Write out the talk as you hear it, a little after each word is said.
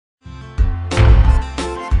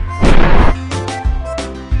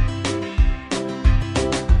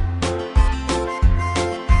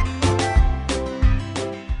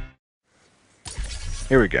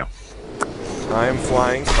Here we go. I am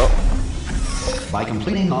flying. Oh. By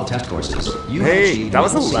completing all test courses, you have Hey, achieved that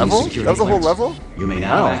was a level C level? security That was a whole clearance. level? You may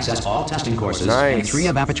now Wow. access all testing courses in Nice. 3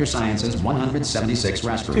 of Aperture Science's 176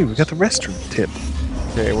 restrooms. Dude, we got the restroom tip.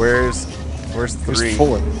 Okay, where's There's 3?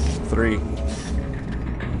 4. 3.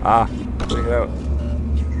 Ah, check it out.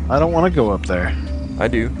 I don't want to go up there. I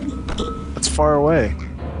do. That's far away.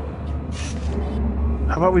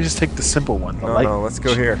 How about we just take the simple one? The light. No, let's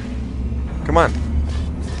go here. Come on.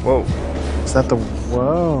 Whoa. Is that the...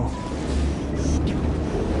 Whoa.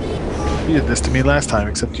 You did this to me last time,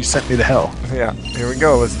 except you sent me to hell. Yeah, here we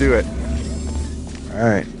go. Let's do it.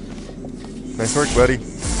 Alright. Nice work, buddy.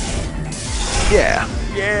 Yeah.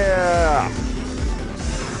 Yeah!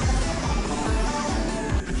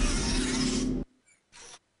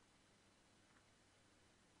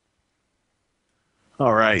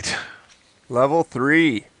 Alright. Level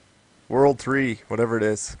 3. World 3, whatever it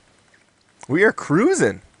is. We are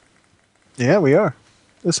cruising. Yeah, we are.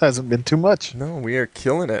 This hasn't been too much. No, we are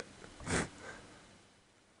killing it.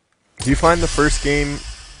 Do you find the first game,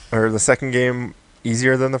 or the second game,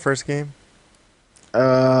 easier than the first game?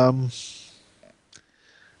 No,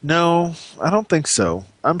 I don't think so.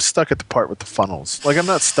 I'm stuck at the part with the funnels. Like, I'm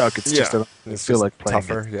not stuck, it's just that I It's feel just like playing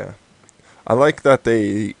tougher, it. yeah. I like that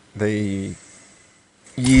they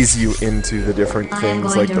ease you into the different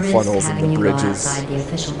things, like the funnels and the bridges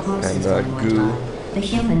and the goo. The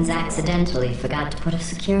humans accidentally forgot to put a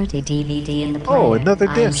security DVD in the player. Oh, another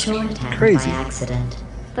disc. I'm sure it happened Crazy. by accident.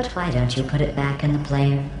 But why don't you put it back in the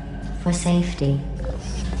player? For safety.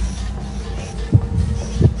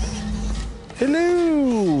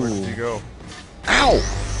 Hello! Where did you go? Ow!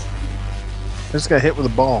 I just got hit with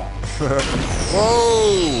a ball.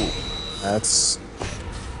 Whoa! That's...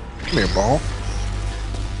 Come here, ball.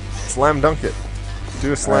 Slam dunk it.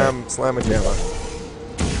 Do a slam a jammer.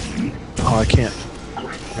 Oh, I can't.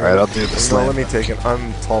 Alright, I'll do the No, slam. let me take it.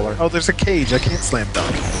 I'm taller. Oh, there's a cage. I can't slam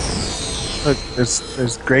dunk. Look,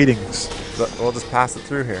 there's gratings. We'll just pass it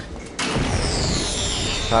through here.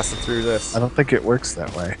 Pass it through this. I don't think it works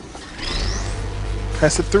that way.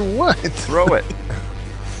 Pass it through what? Throw it.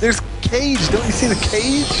 There's cage. Don't you see the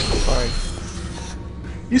cage? Fine.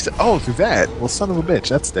 You said, oh, through that. Well, son of a bitch.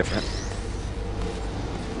 That's different.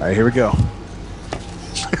 All right, here we go.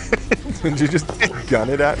 Did you just gun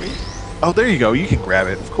it at me? Oh, there you go. You can grab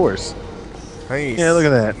it, of course. Nice. Yeah, look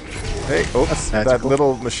at that. Hey, oops. That's That magical.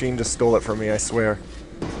 little machine just stole it from me, I swear.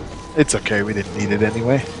 It's okay. We didn't need it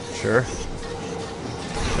anyway. Sure.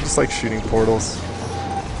 I just like shooting portals.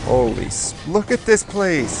 Holy look at this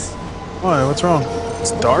place. Why? What's wrong?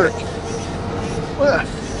 It's dark. What?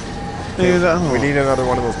 Dude, We need another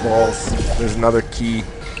one of those balls. There's another key.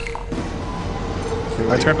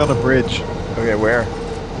 I turned on the bridge. Okay, where?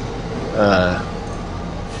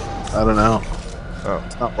 I don't know. Oh.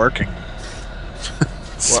 It's not working.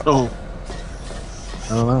 So, I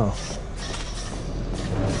don't know.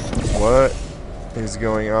 What is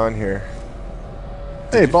going on here?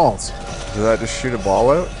 Hey, balls. Did that just shoot a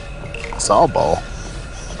ball out? Saw ball.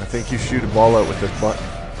 I think you shoot a ball out with this button.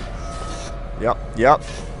 Yep.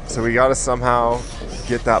 So we gotta somehow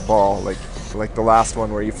get that ball, like the last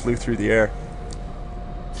one where you flew through the air.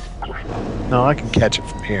 No, I can catch it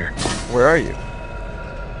from here. Where are you?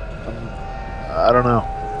 I don't know.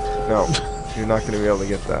 No, you're not gonna be able to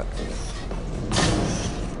get that.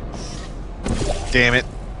 Damn it.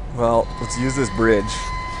 Well, let's use this bridge.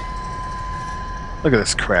 Look at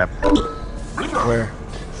this crap. Where?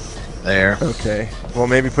 There. Okay. Well,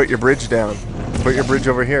 maybe put your bridge down. Put your bridge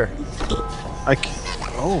over here.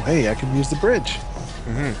 Oh, hey, I can use the bridge.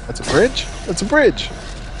 Mm-hmm. That's a bridge? That's a bridge.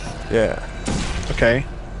 Yeah. Okay.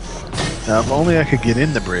 Now, if only I could get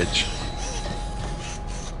in the bridge.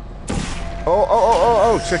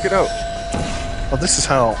 Oh, check it out. Oh, this is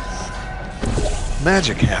how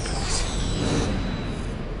magic happens.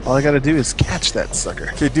 All I gotta do is catch that sucker.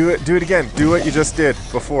 Okay, do it again. Do what you just did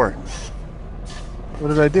before. What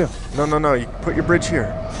did I do? No, you put your bridge here.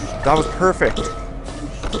 That was perfect.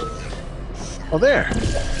 Oh, there.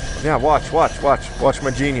 Yeah, watch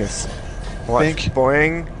my genius. Watch. Think.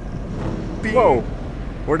 Boing. Bing. Whoa.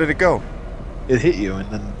 Where did it go? It hit you and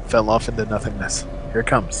then fell off into nothingness. Here it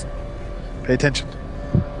comes. Pay attention.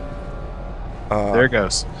 There it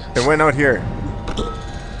goes. It went out here.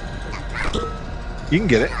 You can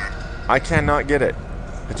get it. I cannot get it.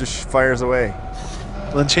 It just fires away.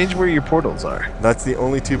 Well, then change where your portals are. That's the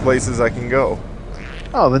only 2 places I can go.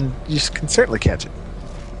 Oh, then you can certainly catch it.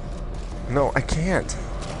 No, I can't.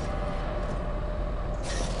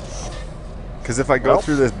 Because if I go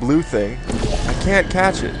through this blue thing, I can't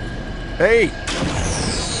catch it. Hey!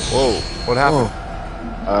 Whoa, what happened?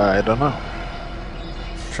 I don't know.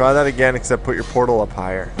 Try that again, except put your portal up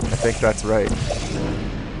higher. I think that's right.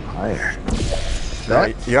 Higher. No,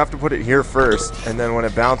 That? you have to put it here first, and then when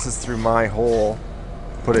it bounces through my hole,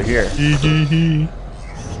 put it here.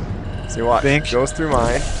 See what? Think. It goes through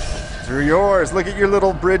mine. Through yours. Look at your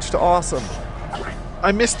little bridge to awesome.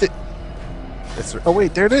 I missed it. It's Oh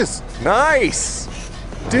wait, there it is. nice,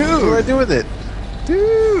 What do I dude. do with it?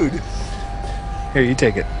 Dude. Here, you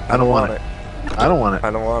take it. I don't want it. I don't want it.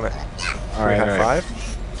 I don't want it. All right, High all right. five.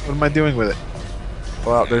 What am I doing with it?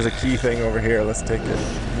 Well, there's a key thing over here. Let's take it.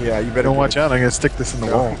 Yeah, you better Don't get watch it. out. I'm gonna stick this in the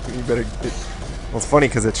No, wall. you better. Well, it's funny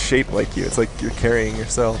because it's shaped like you. It's like you're carrying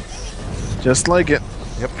yourself. Just like it.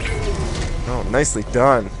 Yep. Oh, nicely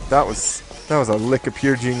done. That was a lick of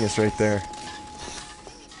pure genius right there.